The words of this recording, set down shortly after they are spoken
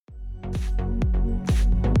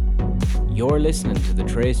You're listening to the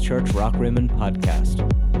Trace Church Rockrimmon podcast.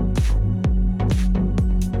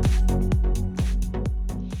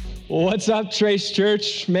 What's up, Trace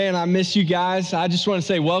Church? Man, I miss you guys. I just want to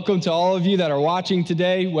say welcome to all of you that are watching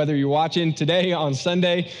today, whether you're watching today on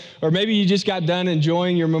Sunday, or maybe you just got done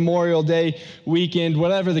enjoying your Memorial Day weekend.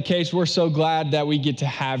 Whatever the case, we're so glad that we get to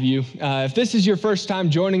have you. If this is your first time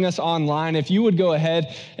joining us online, if you would go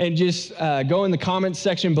ahead and just go in the comments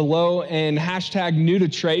section below and hashtag new to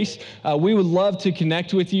Trace, we would love to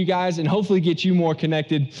connect with you guys and hopefully get you more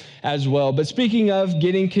connected as well. But speaking of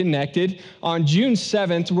getting connected, on June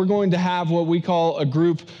 7th, we're going to have what we call a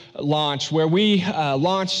group launch, where we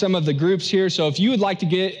launch some of the groups here. So if you would like to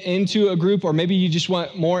get into a group, or maybe you just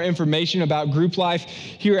want more information about group life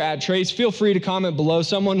here at Trace, feel free to comment below.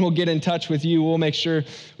 Someone will get in touch with you. We'll make sure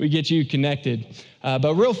we get you connected.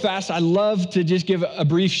 But real fast, I'd love to just give a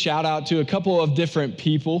brief shout out to a couple of different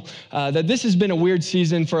people. That this has been a weird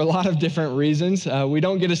season for a lot of different reasons. We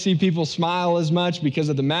don't get to see people smile as much because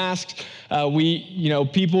of the masks.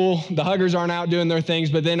 People, the huggers aren't out doing their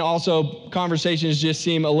things, but then also conversations just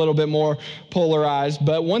seem a little bit more polarized.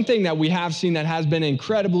 But one thing that we have seen that has been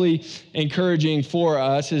incredibly encouraging for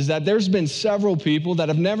us is that there's been several people that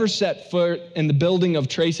have never set foot in the building of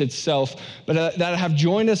Trace itself, but that have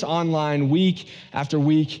joined us online week after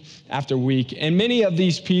week after week. And many of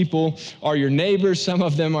these people are your neighbors. Some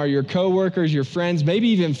of them are your coworkers, your friends, maybe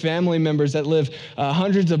even family members that live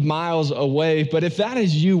hundreds of miles away. But if that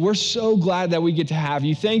is you, we're so glad that we get to have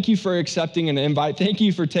you. Thank you for accepting an invite. Thank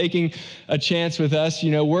you for taking a chance with us.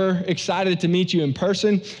 You know, we're excited to meet you in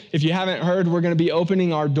person. If you haven't heard, we're going to be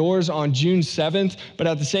opening our doors on June 7th, but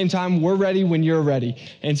at the same time, we're ready when you're ready.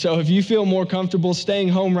 And so if you feel more comfortable staying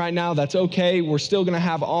home right now, that's okay. We're still going to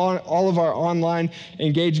have all of our online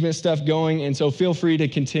engagement stuff going, and so feel free to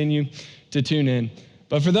continue to tune in.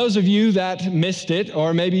 But for those of you that missed it,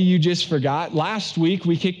 or maybe you just forgot, last week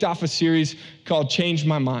we kicked off a series called Change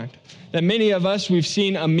My Mind. That many of us, we've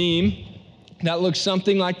seen a meme that looks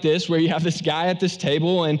something like this, where you have this guy at this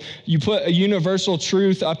table and you put a universal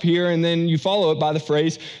truth up here and then you follow it by the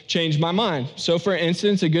phrase, change my mind. So for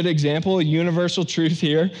instance, a good example, a universal truth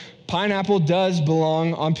here, pineapple does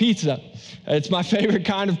belong on pizza. It's my favorite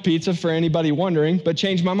kind of pizza for anybody wondering, but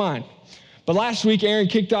change my mind. But last week, Aaron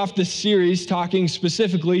kicked off this series talking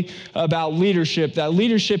specifically about leadership, that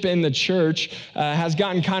leadership in the church has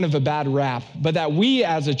gotten kind of a bad rap, but that we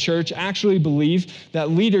as a church actually believe that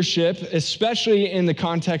leadership, especially in the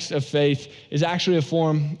context of faith, is actually a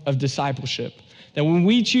form of discipleship. That when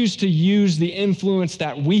we choose to use the influence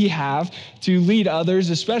that we have to lead others,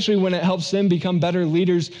 especially when it helps them become better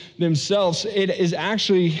leaders themselves, it is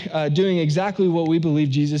actually doing exactly what we believe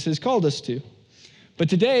Jesus has called us to. But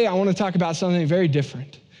today, I want to talk about something very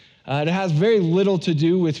different. It has very little to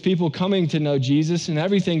do with people coming to know Jesus and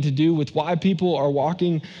everything to do with why people are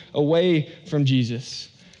walking away from Jesus.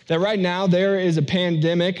 That right now, there is a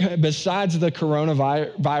pandemic besides the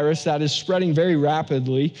coronavirus that is spreading very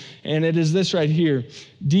rapidly, and it is this right here,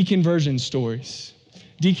 deconversion stories.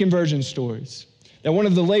 Deconversion stories. That one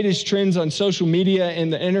of the latest trends on social media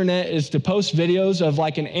and the internet is to post videos of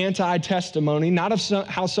like an anti-testimony, not of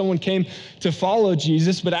how someone came to follow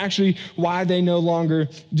Jesus, but actually why they no longer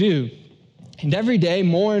do. And every day,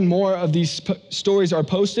 more and more of these stories are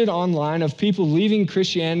posted online of people leaving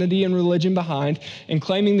Christianity and religion behind and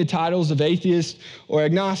claiming the titles of atheist or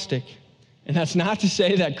agnostic. And that's not to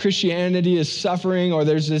say that Christianity is suffering or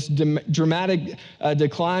there's this dramatic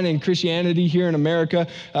decline in Christianity here in America.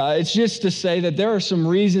 It's just to say that there are some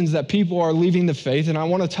reasons that people are leaving the faith, and I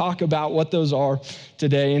want to talk about what those are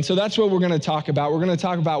today. And so that's what we're going to talk about. We're going to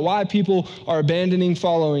talk about why people are abandoning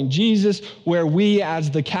following Jesus, where we as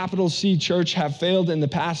the capital C church have failed in the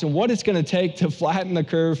past, and what it's going to take to flatten the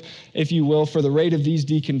curve, if you will, for the rate of these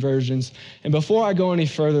deconversions. And before I go any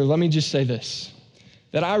further, let me just say this.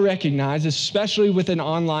 That I recognize, especially with an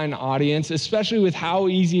online audience, especially with how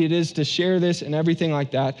easy it is to share this and everything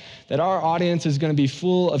like that our audience is going to be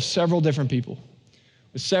full of several different people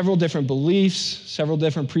with several different beliefs, several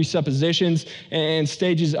different presuppositions, and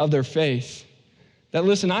stages of their faith. That,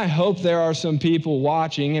 listen, I hope there are some people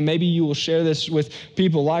watching, and maybe you will share this with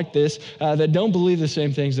people like this, that don't believe the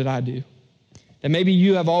same things that I do. And maybe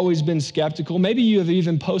you have always been skeptical. Maybe you have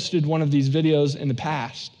even posted one of these videos in the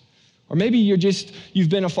past. Or maybe you've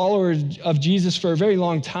been a follower of Jesus for a very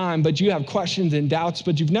long time, but you have questions and doubts,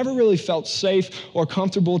 but you've never really felt safe or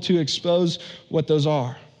comfortable to expose what those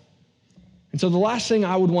are. And so the last thing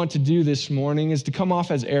I would want to do this morning is to come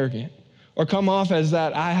off as arrogant, or come off as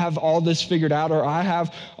that I have all this figured out, or I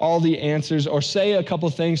have all the answers, or say a couple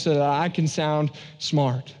things so that I can sound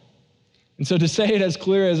smart. And so to say it as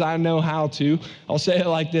clear as I know how to, I'll say it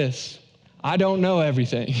like this. I don't know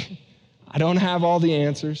everything. I don't have all the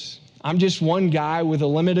answers. I'm just one guy with a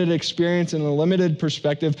limited experience and a limited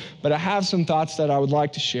perspective, but I have some thoughts that I would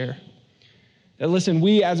like to share. That listen,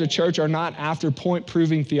 we as a church are not after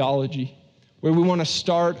point-proving theology, where we want to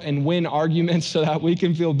start and win arguments so that we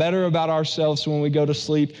can feel better about ourselves when we go to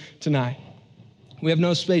sleep tonight. We have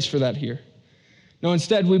no space for that here. No,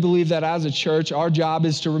 instead, we believe that as a church, our job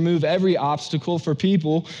is to remove every obstacle for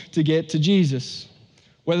people to get to Jesus.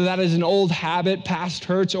 Whether that is an old habit, past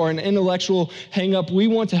hurts, or an intellectual hang-up, we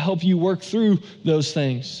want to help you work through those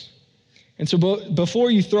things. And so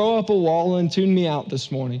before you throw up a wall and tune me out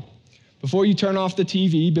this morning, before you turn off the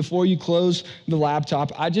TV, before you close the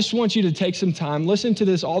laptop, I just want you to take some time, listen to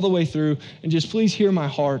this all the way through, and just please hear my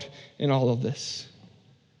heart in all of this.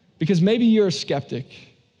 Because maybe you're a skeptic,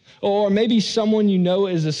 or maybe someone you know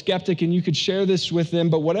is a skeptic and you could share this with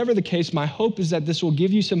them, but whatever the case, my hope is that this will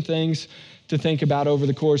give you some things to think about over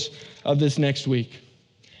the course of this next week.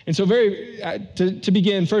 And so to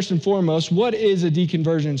begin, first and foremost, what is a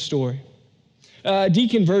deconversion story? A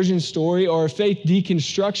deconversion story, or a faith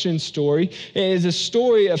deconstruction story, is a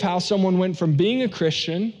story of how someone went from being a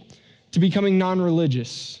Christian to becoming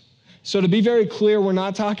non-religious. So to be very clear, we're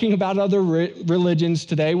not talking about other religions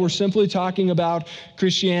today. We're simply talking about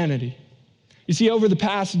Christianity. You see, over the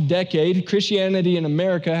past decade, Christianity in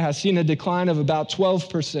America has seen a decline of about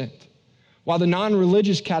 12%, while the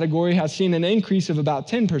non-religious category has seen an increase of about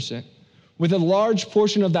 10%, with a large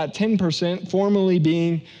portion of that 10% formerly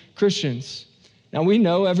being Christians. Now, we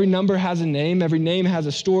know every number has a name, every name has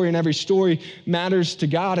a story, and every story matters to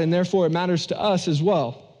God, and therefore it matters to us as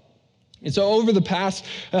well. And so over the past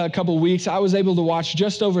couple weeks, I was able to watch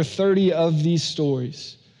just over 30 of these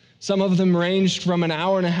stories. Some of them ranged from an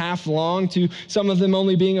hour and a half long to some of them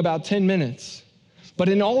only being about 10 minutes. But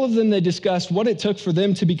in all of them, they discussed what it took for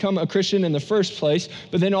them to become a Christian in the first place,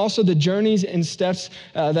 but then also the journeys and steps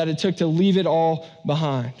that it took to leave it all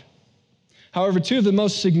behind. However, two of the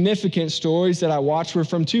most significant stories that I watched were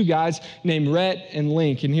from two guys named Rhett and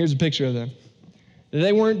Link, and here's a picture of them.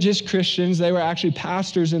 They weren't just Christians, they were actually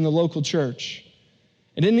pastors in the local church.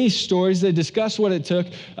 And in these stories, they discussed what it took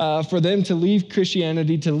for them to leave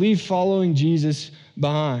Christianity, to leave following Jesus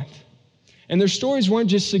behind. And their stories weren't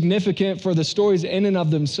just significant for the stories in and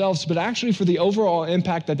of themselves, but actually for the overall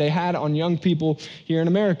impact that they had on young people here in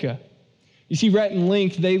America. You see, Rhett and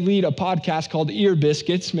Link, they lead a podcast called Ear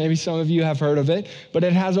Biscuits. Maybe some of you have heard of it, but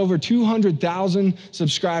it has over 200,000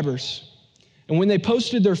 subscribers. And when they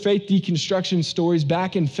posted their faith deconstruction stories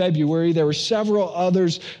back in February, there were several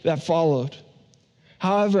others that followed.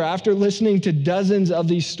 However, after listening to dozens of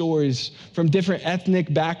these stories from different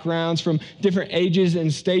ethnic backgrounds, from different ages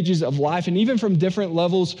and stages of life, and even from different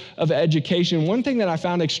levels of education, one thing that I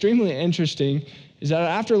found extremely interesting is that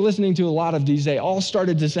after listening to a lot of these, they all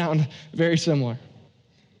started to sound very similar.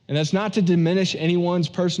 And that's not to diminish anyone's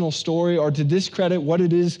personal story or to discredit what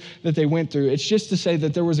it is that they went through. It's just to say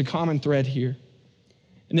that there was a common thread here.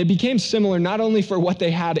 And they became similar not only for what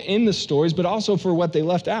they had in the stories, but also for what they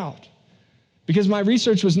left out. Because my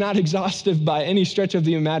research was not exhaustive by any stretch of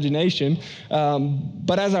the imagination,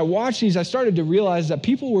 but as I watched these, I started to realize that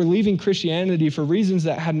people were leaving Christianity for reasons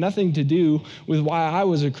that had nothing to do with why I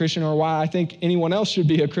was a Christian or why I think anyone else should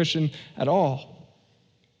be a Christian at all.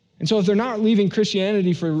 And so if they're not leaving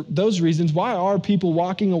Christianity for those reasons, why are people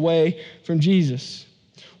walking away from Jesus?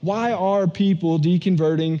 Why are people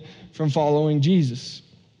deconverting from following Jesus?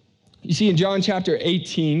 You see, in John chapter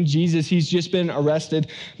 18, Jesus, he's just been arrested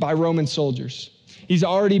by Roman soldiers. He's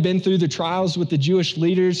already been through the trials with the Jewish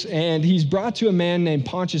leaders, and he's brought to a man named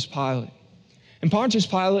Pontius Pilate. And Pontius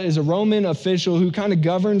Pilate is a Roman official who kind of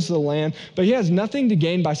governs the land, but he has nothing to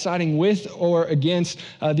gain by siding with or against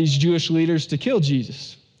these Jewish leaders to kill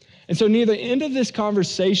Jesus. And so near the end of this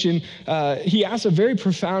conversation, he asks a very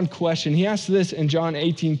profound question. He asks this in John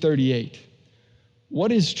 18:38.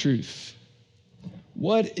 What is truth?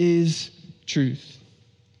 What is truth?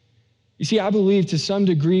 You see, I believe to some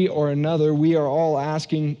degree or another, we are all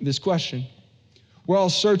asking this question. We're all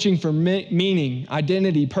searching for meaning,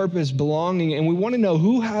 identity, purpose, belonging, and we want to know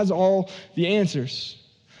who has all the answers.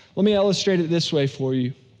 Let me illustrate it this way for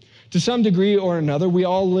you. To some degree or another, we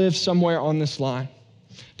all live somewhere on this line.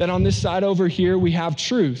 That on this side over here, we have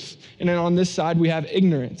truth, and then on this side, we have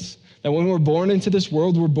ignorance. That when we're born into this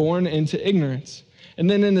world, we're born into ignorance. And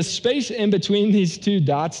then in the space in between these two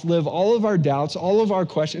dots live all of our doubts, all of our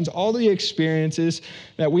questions, all the experiences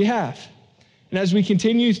that we have. And as we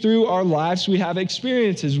continue through our lives, we have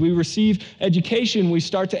experiences, we receive education, we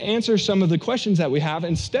start to answer some of the questions that we have,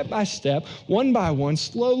 and step by step, one by one,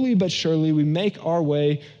 slowly but surely, we make our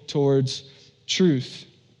way towards truth.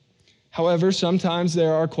 However, sometimes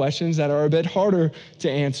there are questions that are a bit harder to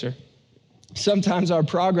answer. Sometimes our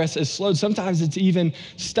progress is slowed. Sometimes it's even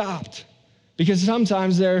stopped. Because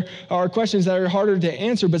sometimes there are questions that are harder to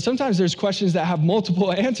answer, but sometimes there's questions that have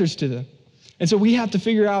multiple answers to them. And so we have to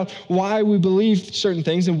figure out why we believe certain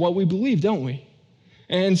things and what we believe, don't we?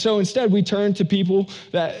 And so instead we turn to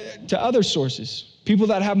to other sources, people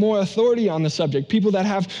that have more authority on the subject, people that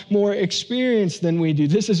have more experience than we do.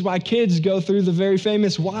 This is why kids go through the very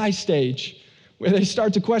famous why stage, where they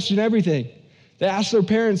start to question everything. They ask their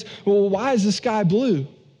parents, well, why is the sky blue?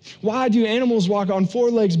 Why do animals walk on 4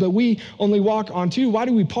 legs, but we only walk on 2? Why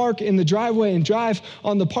do we park in the driveway and drive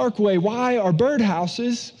on the parkway? Why are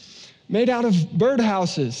birdhouses made out of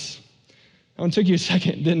birdhouses? That one took you a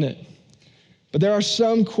second, didn't it? But there are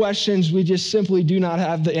some questions we just simply do not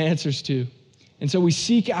have the answers to. And so we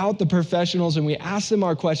seek out the professionals and we ask them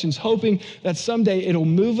our questions, hoping that someday it'll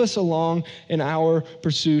move us along in our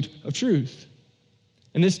pursuit of truth.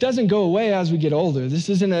 And this doesn't go away as we get older. This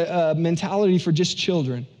isn't a mentality for just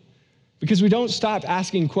children. Because we don't stop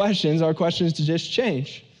asking questions, our questions just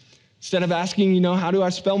change. Instead of asking, how do I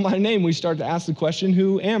spell my name, we start to ask the question,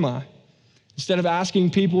 who am I? Instead of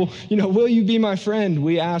asking people, will you be my friend,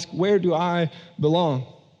 we ask, where do I belong?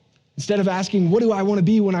 Instead of asking, what do I want to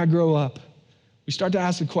be when I grow up? We start to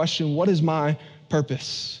ask the question, what is my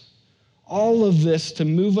purpose? All of this to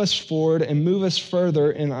move us forward and move us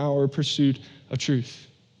further in our pursuit of truth.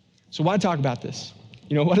 So why talk about this?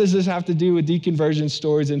 What does this have to do with deconversion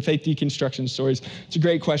stories and faith deconstruction stories? It's a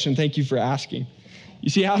great question. Thank you for asking. You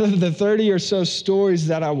see, out of the 30 or so stories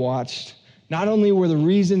that I watched, not only were the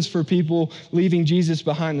reasons for people leaving Jesus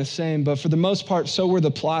behind the same, but for the most part, so were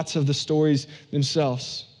the plots of the stories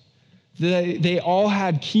themselves. They all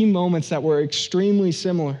had key moments that were extremely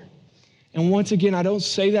similar. And once again, I don't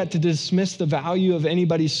say that to dismiss the value of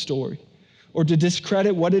anybody's story or to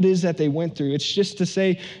discredit what it is that they went through. It's just to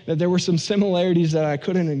say that there were some similarities that I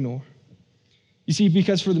couldn't ignore. You see,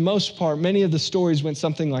 because for the most part, many of the stories went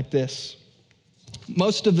something like this.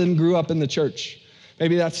 Most of them grew up in the church.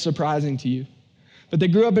 Maybe that's surprising to you. But they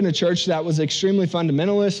grew up in a church that was extremely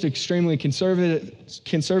fundamentalist, extremely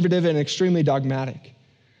conservative, and extremely dogmatic.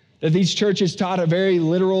 That these churches taught a very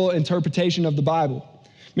literal interpretation of the Bible,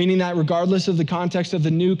 meaning that regardless of the context of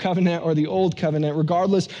the New Covenant or the Old Covenant,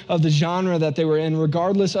 regardless of the genre that they were in,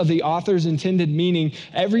 regardless of the author's intended meaning,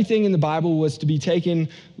 everything in the Bible was to be taken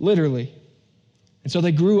literally. And so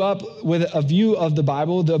they grew up with a view of the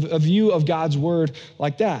Bible, a view of God's word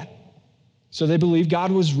like that. So they believed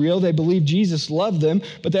God was real, they believed Jesus loved them,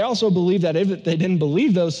 but they also believed that if they didn't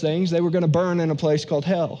believe those things, they were going to burn in a place called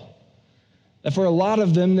hell. That for a lot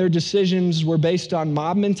of them, their decisions were based on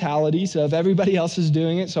mob mentalities of everybody else is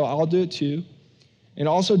doing it, so I'll do it too. And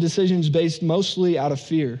also decisions based mostly out of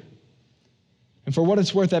fear. And for what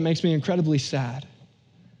it's worth, that makes me incredibly sad.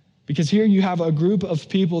 Because here you have a group of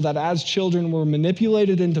people that as children were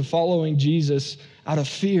manipulated into following Jesus out of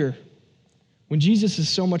fear, when Jesus is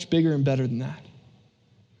so much bigger and better than that.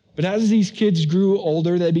 But as these kids grew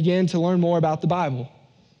older, they began to learn more about the Bible.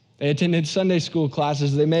 They attended Sunday school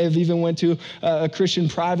classes. They may have even went to a Christian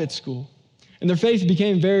private school. And their faith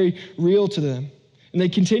became very real to them. And they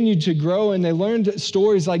continued to grow, and they learned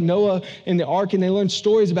stories like Noah and the ark, and they learned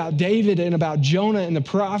stories about David and about Jonah and the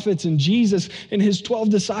prophets and Jesus and his 12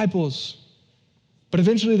 disciples. But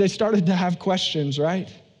eventually they started to have questions, right?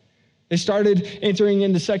 They started entering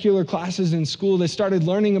into secular classes in school. They started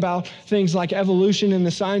learning about things like evolution and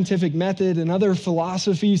the scientific method and other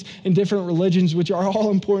philosophies and different religions, which are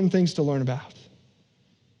all important things to learn about.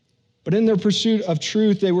 But in their pursuit of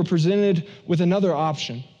truth, they were presented with another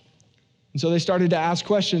option. And so they started to ask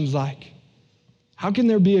questions like, how can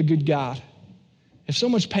there be a good God if so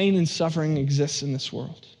much pain and suffering exists in this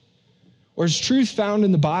world? Or is truth found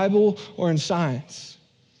in the Bible or in science?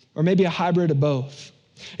 Or maybe a hybrid of both?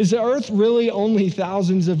 Is the earth really only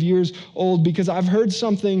thousands of years old? Because I've heard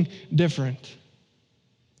something different.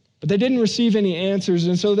 But they didn't receive any answers,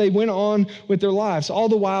 and so they went on with their lives, all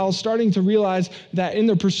the while starting to realize that in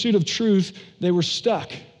their pursuit of truth, they were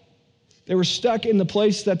stuck. They were stuck in the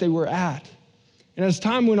place that they were at. And as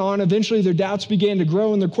time went on, eventually their doubts began to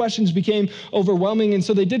grow and their questions became overwhelming, and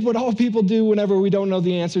so they did what all people do whenever we don't know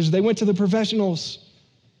the answers. They went to the professionals.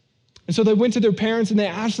 And so they went to their parents and they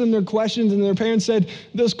asked them their questions, and their parents said,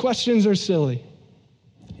 those questions are silly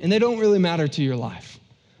and they don't really matter to your life.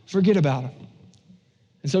 Forget about them.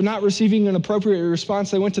 And so not receiving an appropriate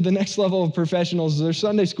response, they went to the next level of professionals, their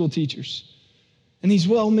Sunday school teachers. And these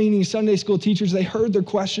well-meaning Sunday school teachers, they heard their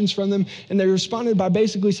questions from them and they responded by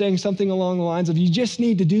basically saying something along the lines of, you just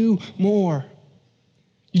need to do more.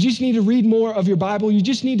 You just need to read more of your Bible. You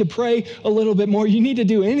just need to pray a little bit more. You need to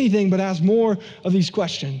do anything but ask more of these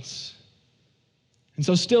questions. And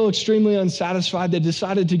so still extremely unsatisfied, they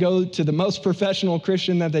decided to go to the most professional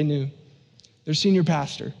Christian that they knew, their senior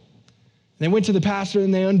pastor. They went to the pastor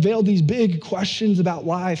and they unveiled these big questions about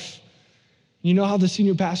life. You know how the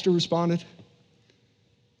senior pastor responded?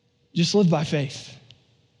 Just live by faith.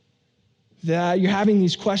 That you're having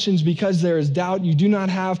these questions because there is doubt. You do not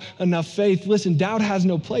have enough faith. Listen, doubt has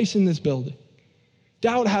no place in this building.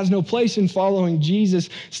 Doubt has no place in following Jesus.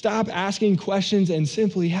 Stop asking questions and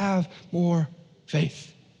simply have more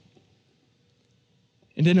faith.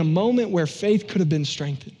 And in a moment where faith could have been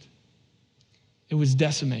strengthened, it was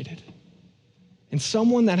decimated. And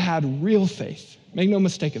someone that had real faith, make no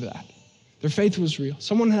mistake of that, their faith was real.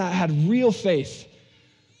 Someone that had real faith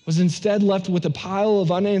was instead left with a pile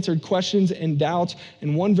of unanswered questions and doubts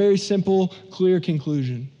and one very simple, clear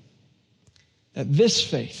conclusion. That this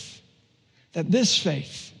faith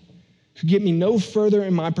could get me no further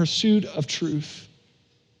in my pursuit of truth.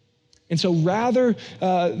 And so rather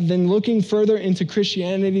than looking further into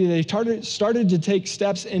Christianity, they started to take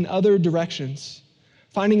steps in other directions,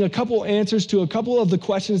 finding a couple answers to a couple of the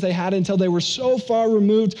questions they had until they were so far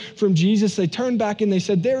removed from Jesus, they turned back and they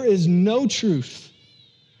said, there is no truth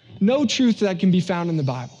that can be found in the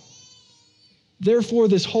Bible. Therefore,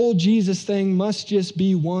 this whole Jesus thing must just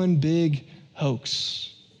be one big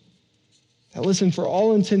hoax. Now listen, for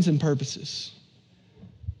all intents and purposes,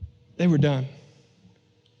 they were done.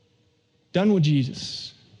 Done with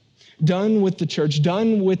Jesus. Done with the church.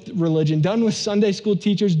 Done with religion. Done with Sunday school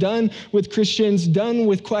teachers. Done with Christians. Done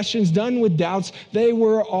with questions. Done with doubts. They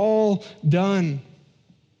were all done.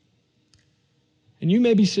 And you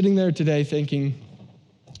may be sitting there today thinking,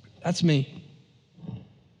 that's me.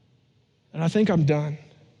 And I think I'm done.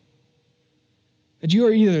 That you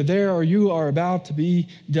are either there or you are about to be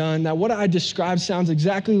done. That what I described sounds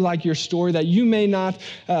exactly like your story, that you may not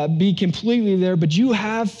be completely there, but you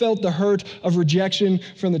have felt the hurt of rejection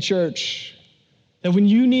from the church. That when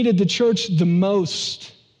you needed the church the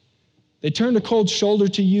most, they turned a cold shoulder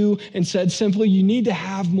to you and said simply, you need to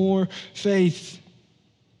have more faith.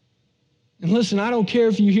 And listen, I don't care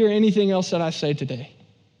if you hear anything else that I say today.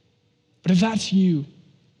 But if that's you,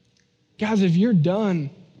 guys, if you're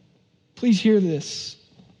done, please hear this.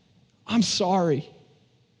 I'm sorry.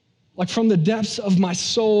 Like from the depths of my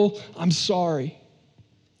soul, I'm sorry.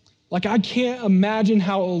 Like I can't imagine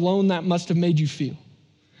how alone that must have made you feel.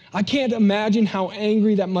 I can't imagine how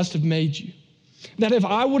angry that must have made you. That if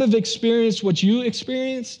I would have experienced what you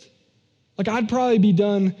experienced, like I'd probably be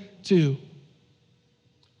done too.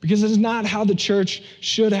 Because it's not how the church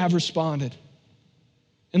should have responded.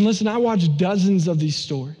 And listen, I watched dozens of these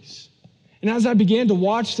stories. And as I began to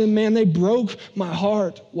watch them, man, they broke my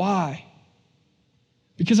heart. Why?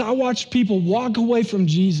 Because I watched people walk away from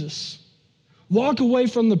Jesus, walk away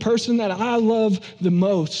from the person that I love the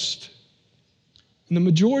most. And the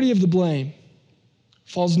majority of the blame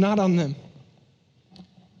falls not on them,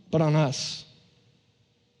 but on us.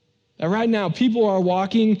 That right now, people are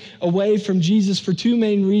walking away from Jesus for two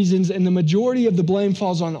main reasons, and the majority of the blame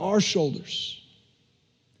falls on our shoulders.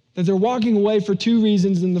 That they're walking away for two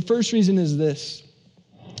reasons, and the first reason is this.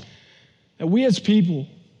 That we as people,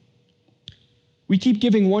 we keep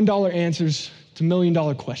giving $1 answers to $1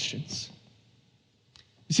 million questions.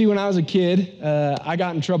 You see, when I was a kid, I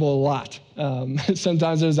got in trouble a lot.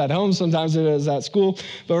 Sometimes it was at home, sometimes it was at school.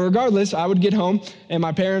 But regardless, I would get home and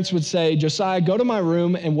my parents would say, Josiah, go to my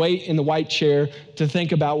room and wait in the white chair to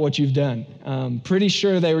think about what you've done. Pretty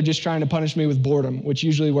sure they were just trying to punish me with boredom, which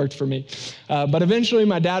usually worked for me. But eventually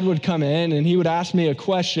my dad would come in and he would ask me a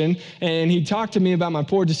question and he'd talk to me about my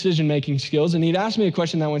poor decision-making skills. And he'd ask me a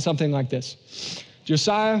question that went something like this.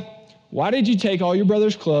 Josiah, why did you take all your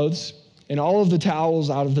brother's clothes and all of the towels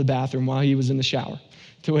out of the bathroom while he was in the shower?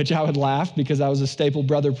 To which I would laugh because that was a staple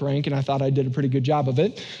brother prank and I thought I did a pretty good job of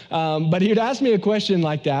it. But he would ask me a question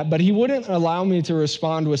like that, but he wouldn't allow me to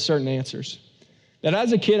respond with certain answers. That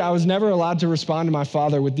as a kid, I was never allowed to respond to my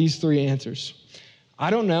father with these three answers.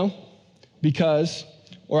 I don't know, because,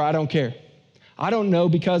 or I don't care. I don't know,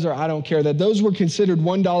 because, or I don't care. That those were considered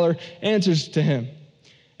 $1 answers to him.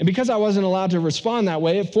 And because I wasn't allowed to respond that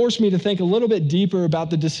way, it forced me to think a little bit deeper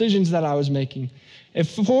about the decisions that I was making. It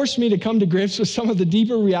forced me to come to grips with some of the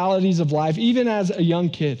deeper realities of life, even as a young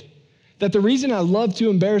kid. That the reason I love to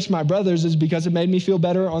embarrass my brothers is because it made me feel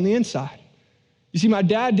better on the inside. You see, my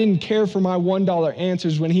dad didn't care for my $1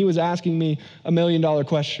 answers when he was asking me $1 million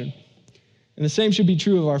question. And the same should be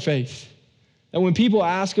true of our faith. That when people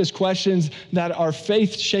ask us questions that are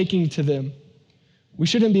faith-shaking to them, we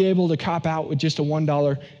shouldn't be able to cop out with just a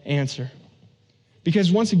 $1 answer.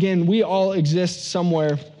 Because once again, we all exist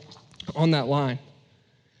somewhere on that line.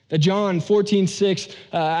 That John 14:6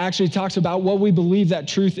 actually talks about what we believe that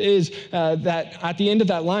truth is, that at the end of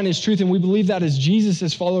that line is truth, and we believe that as Jesus,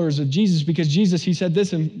 as followers of Jesus, because Jesus, he said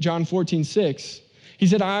this in John 14:6. He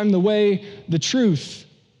said, I am the way, the truth,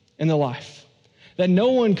 and the life. That no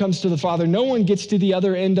one comes to the Father, no one gets to the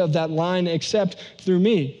other end of that line except through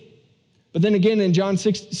me. But then again in John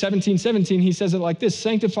 17:17, he says it like this,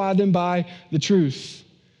 sanctify them by the truth.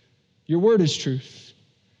 Your word is truth.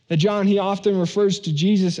 That John, he often refers to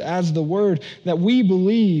Jesus as the Word, that we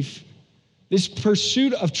believe this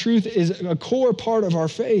pursuit of truth is a core part of our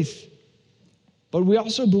faith. But we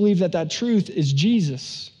also believe that that truth is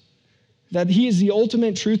Jesus, that he is the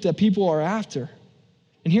ultimate truth that people are after.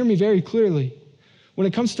 And hear me very clearly, when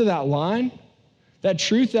it comes to that line, that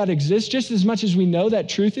truth that exists, just as much as we know that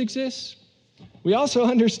truth exists, we also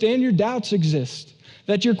understand your doubts exist,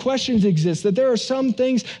 that your questions exist, that there are some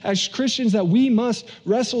things as Christians that we must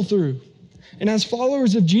wrestle through. And as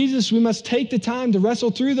followers of Jesus, we must take the time to wrestle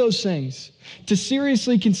through those things, to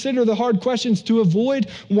seriously consider the hard questions, to avoid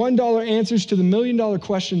 $1 answers to the $1 million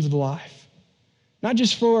questions of life. Not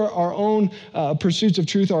just for our own pursuits of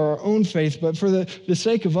truth or our own faith, but for the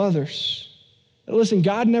sake of others. Now listen,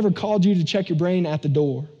 God never called you to check your brain at the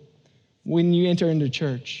door when you enter into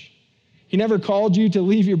church. He never called you to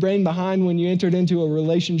leave your brain behind when you entered into a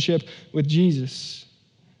relationship with Jesus.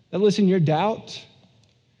 Now listen, your doubt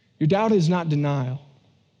is not denial.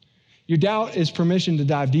 Your doubt is permission to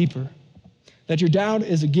dive deeper. That your doubt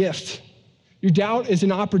is a gift. Your doubt is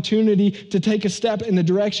an opportunity to take a step in the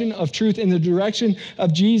direction of truth, in the direction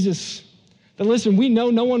of Jesus. But listen, we know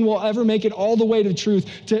no one will ever make it all the way to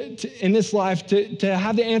truth in this life, to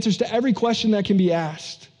have the answers to every question that can be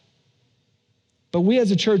asked. But we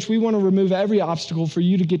as a church, we want to remove every obstacle for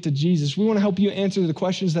you to get to Jesus. We want to help you answer the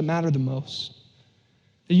questions that matter the most.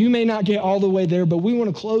 That you may not get all the way there, but we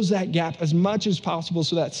want to close that gap as much as possible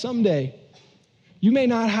so that someday you may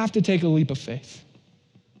not have to take a leap of faith,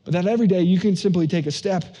 but that every day you can simply take a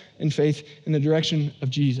step in faith in the direction of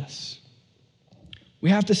Jesus. We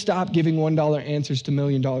have to stop giving $1 answers to $1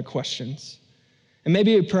 million questions. And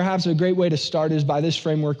maybe perhaps a great way to start is by this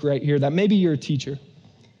framework right here, that maybe you're a teacher.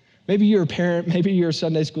 Maybe you're a parent, maybe you're a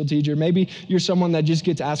Sunday school teacher, maybe you're someone that just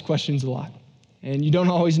gets asked questions a lot and you don't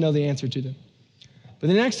always know the answer to them. But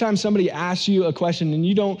the next time somebody asks you a question and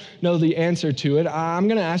you don't know the answer to it, I'm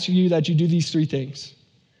gonna ask you that you do these three things.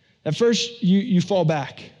 At first, you fall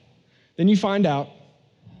back, then you find out,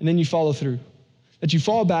 and then you follow through. That you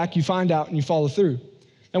fall back, you find out, and you follow through.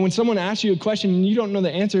 And when someone asks you a question and you don't know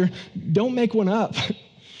the answer, don't make one up.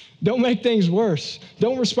 Don't make things worse.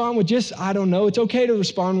 Don't respond with just, I don't know. It's okay to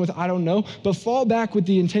respond with, I don't know, but fall back with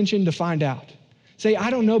the intention to find out. Say,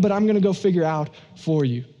 I don't know, but I'm gonna go figure out for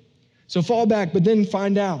you. So fall back, but then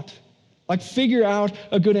find out. Like figure out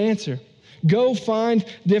a good answer. Go find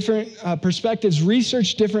different perspectives,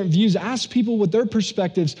 research different views, ask people what their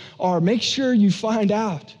perspectives are. Make sure you find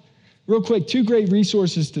out. Real quick, two great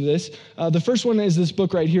resources to this. The first one is this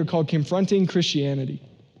book right here called Confronting Christianity.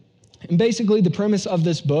 And basically the premise of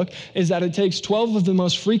this book is that it takes 12 of the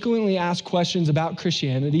most frequently asked questions about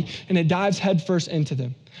Christianity and it dives headfirst into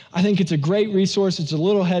them. I think it's a great resource. It's a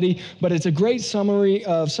little heady, but it's a great summary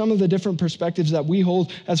of some of the different perspectives that we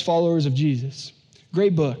hold as followers of Jesus.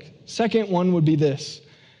 Great book. Second one would be this.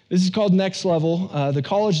 This is called Next Level. The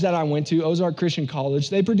college that I went to, Ozark Christian College,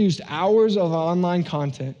 they produced hours of online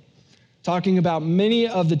content talking about many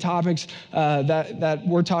of the topics that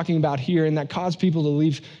we're talking about here and that cause people to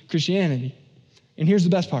leave Christianity. And here's the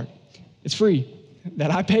best part. It's free.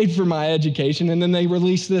 That I paid for my education, and then they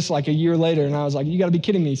released this like a year later, and I was like, you gotta be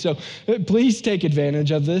kidding me. So please take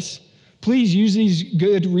advantage of this. Please use these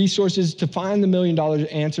good resources to find the $1 million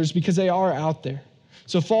answers because they are out there.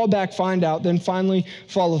 So fall back, find out, then finally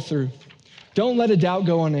follow through. Don't let a doubt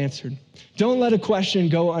go unanswered. Don't let a question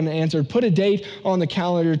go unanswered. Put a date on the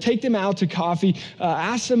calendar. Take them out to coffee.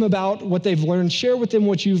 Ask them about what they've learned. Share with them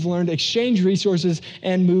what you've learned. Exchange resources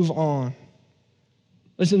and move on.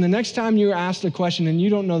 Listen, the next time you're asked a question and you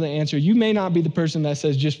don't know the answer, you may not be the person that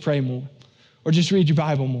says just pray more or just read your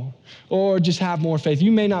Bible more or just have more faith.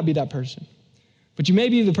 You may not be that person. But you may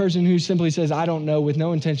be the person who simply says, I don't know, with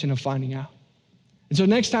no intention of finding out. And so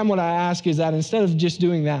next time what I ask is that instead of just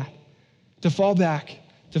doing that, to fall back,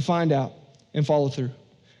 to find out, and follow through.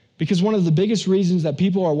 Because one of the biggest reasons that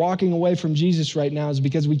people are walking away from Jesus right now is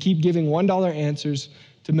because we keep giving $1 answers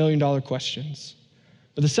to $1 million questions.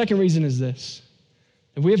 But the second reason is this,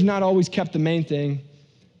 that we have not always kept the main thing.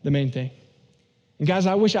 And guys,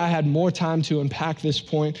 I wish I had more time to unpack this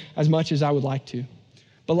point as much as I would like to.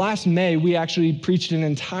 But last May, we actually preached an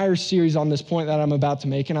entire series on this point that I'm about to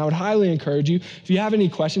make, and I would highly encourage you, if you have any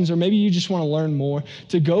questions or maybe you just want to learn more,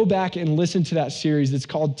 to go back and listen to that series. It's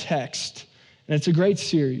called Text, and it's a great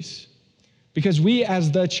series because we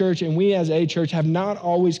as the church and we as a church have not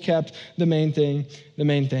always kept the main thing.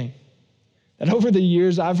 That over the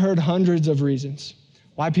years, I've heard hundreds of reasons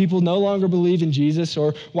why people no longer believe in Jesus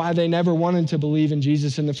or why they never wanted to believe in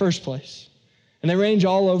Jesus in the first place. And they range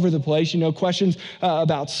all over the place, questions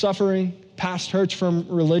about suffering, past hurts from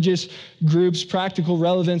religious groups, practical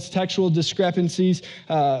relevance, textual discrepancies,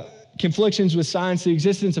 conflictions with science, the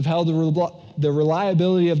existence of hell, the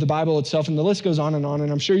reliability of the Bible itself, and the list goes on, and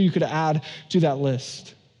I'm sure you could add to that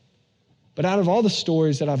list. But out of all the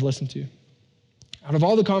stories that I've listened to, out of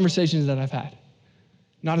all the conversations that I've had,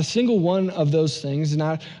 not a single one of those things,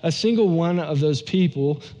 not a single one of those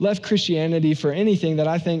people left Christianity for anything that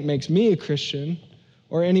I think makes me a Christian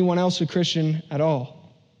or anyone else a Christian at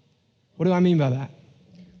all. What do I mean by that?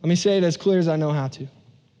 Let me say it as clear as I know how to.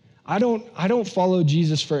 I don't follow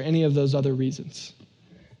Jesus for any of those other reasons.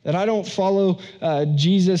 That I don't follow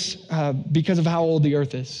Jesus because of how old the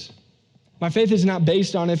earth is. My faith is not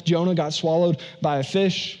based on if Jonah got swallowed by a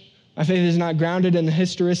fish. My faith is not grounded in the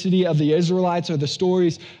historicity of the Israelites or the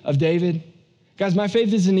stories of David. Guys, my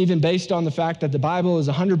faith isn't even based on the fact that the Bible is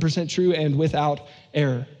 100% true and without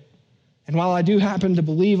error. And while I do happen to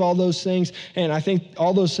believe all those things, and I think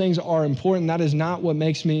all those things are important, that is not what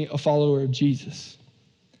makes me a follower of Jesus.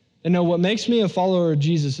 And no, what makes me a follower of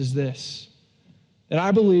Jesus is this, that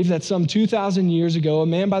I believe that some 2,000 years ago, a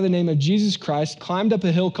man by the name of Jesus Christ climbed up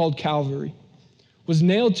a hill called Calvary, was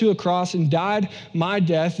nailed to a cross and died my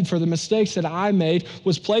death for the mistakes that I made,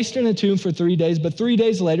 was placed in a tomb for 3 days, but 3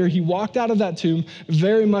 days later, he walked out of that tomb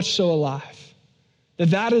very much so alive.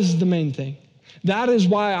 That is the main thing. That is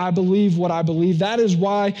why I believe what I believe. That is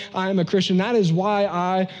why I am a Christian. That is why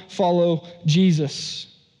I follow Jesus.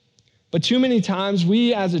 But too many times,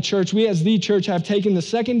 we as a church, we as the church have taken the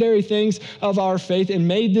secondary things of our faith and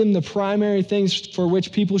made them the primary things for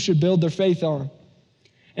which people should build their faith on.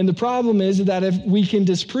 And the problem is that if we can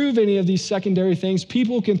disprove any of these secondary things,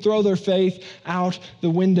 people can throw their faith out the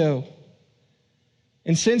window.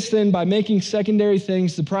 And since then, by making secondary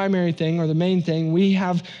things the primary thing or the main thing, we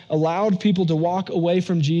have allowed people to walk away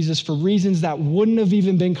from Jesus for reasons that wouldn't have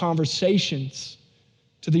even been conversations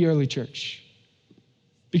to the early church.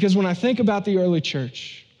 Because when I think about the early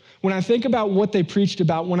church, when I think about what they preached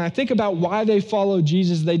about, when I think about why they followed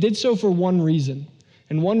Jesus, they did so for one reason,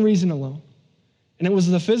 and one reason alone. And it was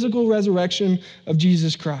the physical resurrection of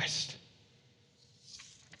Jesus Christ.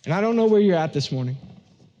 And I don't know where you're at this morning.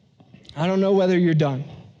 I don't know whether you're done.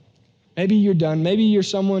 Maybe you're done. Maybe you're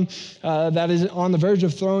someone that is on the verge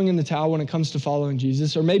of throwing in the towel when it comes to following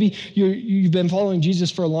Jesus. Or maybe you've been following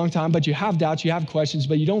Jesus for a long time, but you have doubts, you have questions,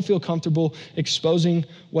 but you don't feel comfortable exposing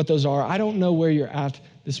what those are. I don't know where you're at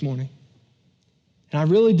this morning. And I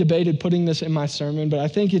really debated putting this in my sermon, but I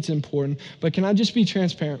think it's important. But can I just be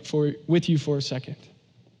transparent with you for a second?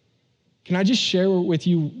 Can I just share with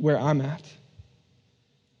you where I'm at?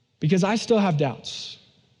 Because I still have doubts.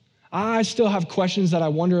 I still have questions that I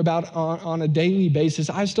wonder about on a daily basis.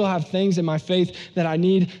 I still have things in my faith that I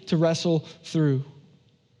need to wrestle through.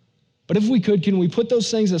 But if we could, can we put those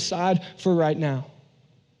things aside for right now?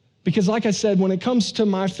 Because like I said, when it comes to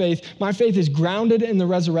my faith is grounded in the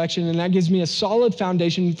resurrection, and that gives me a solid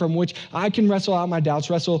foundation from which I can wrestle out my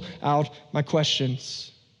doubts, wrestle out my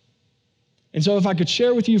questions. And so if I could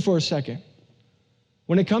share with you for a second,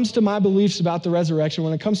 when it comes to my beliefs about the resurrection,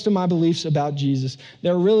 when it comes to my beliefs about Jesus,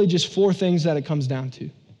 there are really just 4 things that it comes down to.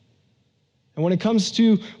 And when it comes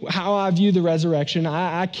to how I view the resurrection,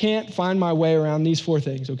 I can't find my way around these 4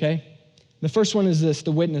 things, okay? The first one is this,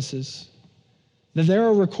 the witnesses. That there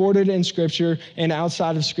are recorded in Scripture and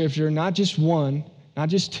outside of Scripture, not just 1, not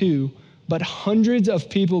just 2, but hundreds of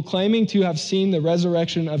people claiming to have seen the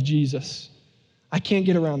resurrection of Jesus. I can't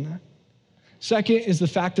get around that. Second is the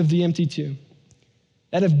fact of the empty tomb.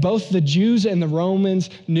 That if both the Jews and the Romans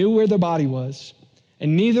knew where the body was,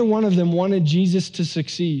 and neither one of them wanted Jesus to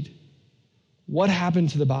succeed, what happened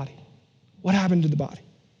to the body? What happened to the body?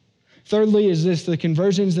 Thirdly is this, the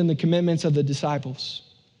conversions and the commitments of the disciples.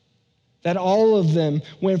 That all of them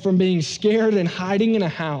went from being scared and hiding in a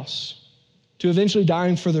house to eventually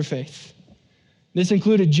dying for their faith. This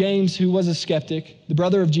included James, who was a skeptic, the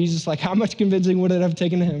brother of Jesus. Like, how much convincing would it have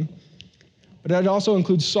taken him? But it also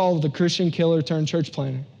includes Saul, the Christian killer turned church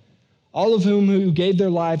planner, all of who gave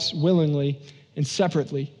their lives willingly and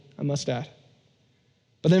separately, I must add.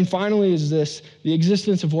 But then finally is this, the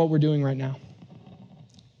existence of what we're doing right now.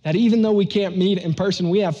 That even though we can't meet in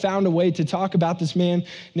person, we have found a way to talk about this man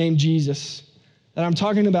named Jesus. that I'm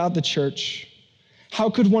talking about the church. How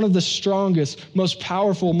could one of the strongest, most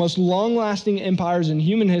powerful, most long-lasting empires in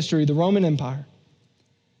human history, the Roman Empire,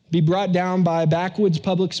 be brought down by a backwoods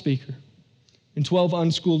public speaker and 12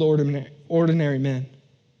 unschooled ordinary men?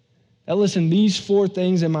 Now listen, these 4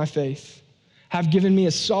 things in my faith have given me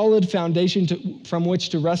a solid foundation from which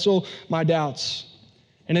to wrestle my doubts.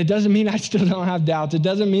 And it doesn't mean I still don't have doubts. It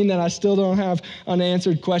doesn't mean that I still don't have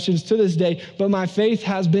unanswered questions to this day, but my faith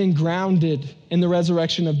has been grounded in the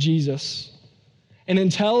resurrection of Jesus. And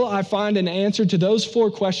until I find an answer to those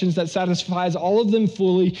 4 questions that satisfies all of them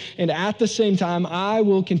fully and at the same time, I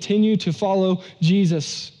will continue to follow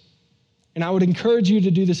Jesus. And I would encourage you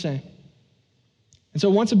to do the same. And so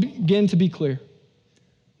once again, to be clear,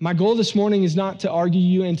 my goal this morning is not to argue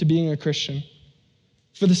you into being a Christian.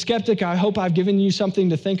 For the skeptic, I hope I've given you something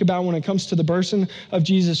to think about when it comes to the person of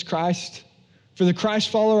Jesus Christ. For the Christ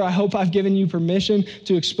follower, I hope I've given you permission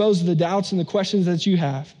to expose the doubts and the questions that you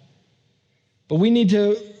have. But we need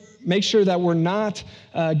to make sure that we're not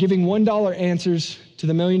giving $1 answers to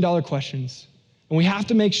the $1 million questions. And we have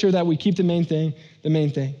to make sure that we keep the main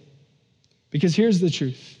thing. Because here's the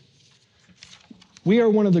truth. We are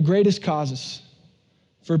one of the greatest causes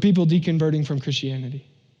for people deconverting from Christianity.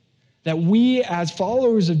 That we, as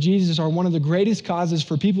followers of Jesus, are one of the greatest causes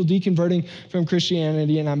for people deconverting from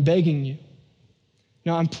Christianity, and I'm begging you,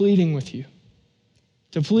 no, I'm pleading with you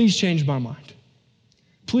to please change my mind.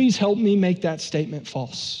 Please help me make that statement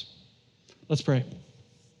false. Let's pray.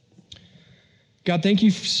 God, thank you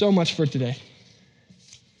so much for today.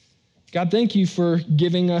 God, thank you for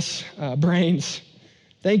giving us brains.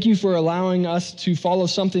 Thank you for allowing us to follow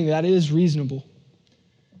something that is reasonable.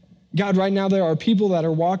 God, right now there are people that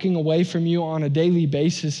are walking away from you on a daily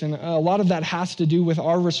basis, and a lot of that has to do with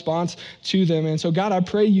our response to them. And so, God, I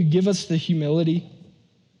pray you give us the humility.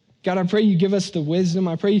 God, I pray you give us the wisdom.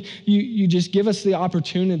 I pray you just give us the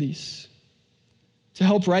opportunities to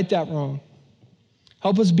help right that wrong.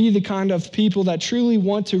 Help us be the kind of people that truly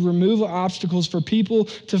want to remove obstacles for people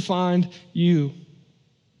to find you.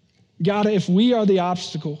 God, if we are the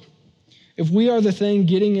obstacle, if we are the thing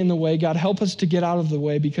getting in the way, God, help us to get out of the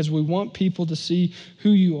way because we want people to see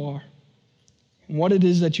who you are and what it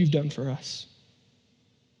is that you've done for us.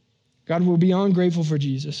 God, we're beyond grateful for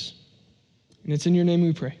Jesus. And it's in your name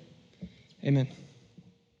we pray. Amen.